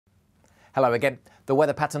Hello again. The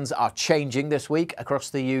weather patterns are changing this week across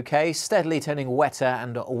the UK, steadily turning wetter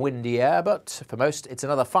and windier, but for most it's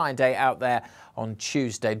another fine day out there on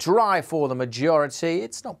Tuesday. Dry for the majority.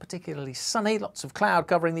 It's not particularly sunny, lots of cloud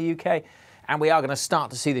covering the UK, and we are going to start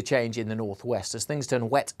to see the change in the northwest as things turn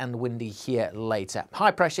wet and windy here later.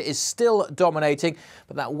 High pressure is still dominating,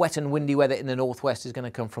 but that wet and windy weather in the northwest is going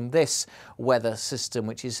to come from this weather system,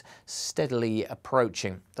 which is steadily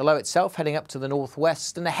approaching. The low itself heading up to the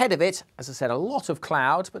northwest, and ahead of it, as I said, a lot of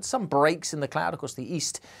cloud, but some breaks in the cloud across the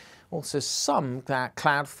east. Also some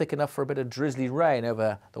cloud thick enough for a bit of drizzly rain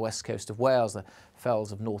over the west coast of Wales, the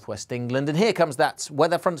fells of northwest England. And here comes that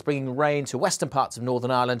weather front bringing rain to western parts of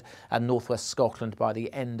Northern Ireland and northwest Scotland by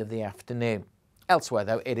the end of the afternoon. Elsewhere,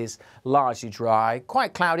 though, it is largely dry,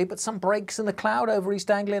 quite cloudy, but some breaks in the cloud over East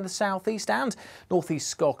Anglia and the southeast and northeast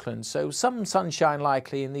Scotland. So some sunshine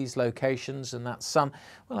likely in these locations, and that sun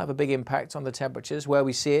will have a big impact on the temperatures where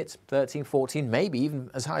we see it 13, 14, maybe even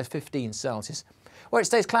as high as 15 Celsius. Where it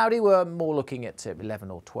stays cloudy, we're more looking at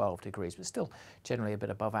 11 or 12 degrees, but still generally a bit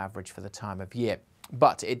above average for the time of year.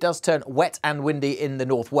 But it does turn wet and windy in the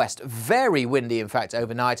northwest. Very windy, in fact,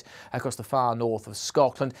 overnight across the far north of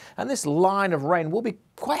Scotland. And this line of rain will be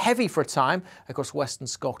quite heavy for a time across western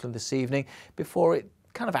Scotland this evening before it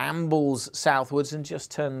kind of ambles southwards and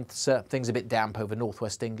just turns things a bit damp over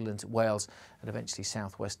northwest England, Wales, and eventually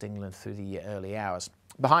southwest England through the early hours.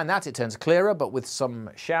 Behind that it turns clearer, but with some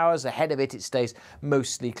showers. Ahead of it it stays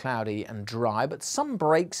mostly cloudy and dry, but some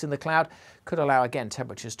breaks in the cloud could allow again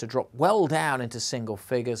temperatures to drop well down into single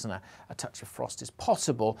figures, and a touch of frost is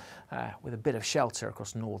possible with a bit of shelter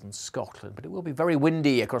across northern Scotland. But it will be very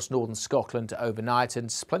windy across northern Scotland overnight,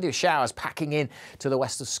 and plenty of showers packing in to the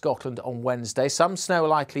west of Scotland on Wednesday. Some snow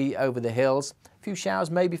likely over the hills. A few showers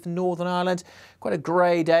maybe for Northern Ireland. Quite a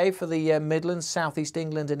grey day for the Midlands, southeast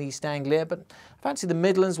England and East Anglia, but I fancy the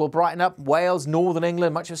Midlands will brighten up. Wales, Northern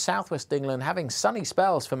England, much of southwest England having sunny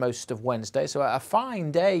spells for most of Wednesday, so a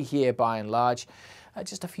fine day here by and large.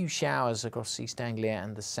 Just a few showers across East Anglia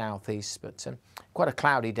and the southeast, but quite a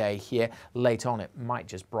cloudy day here. Late on it might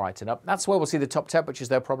just brighten up. That's where we'll see the top temperatures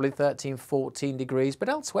though, probably 13, 14 degrees, but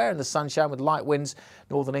elsewhere in the sunshine with light winds,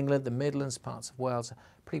 Northern England, the Midlands, parts of Wales, a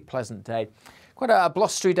pretty pleasant day. Quite a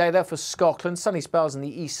blustery day there for Scotland. Sunny spells in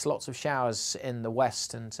the east, lots of showers in the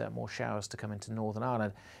west, and more showers to come into Northern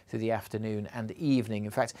Ireland through the afternoon and evening. In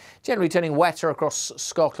fact, generally turning wetter across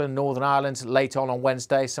Scotland, Northern Ireland late on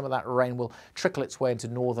Wednesday. Some of that rain will trickle its way into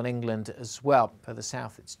Northern England as well. Further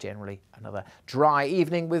south, it's generally another dry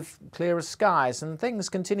evening with clearer skies, and things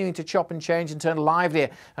continuing to chop and change and turn livelier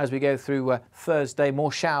as we go through Thursday.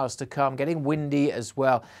 More showers to come, getting windy as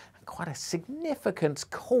well. Quite a significant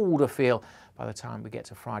colder feel by the time we get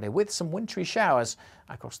to Friday, with some wintry showers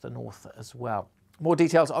across the north as well. More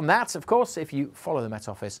details on that, of course, if you follow the Met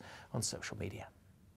Office on social media.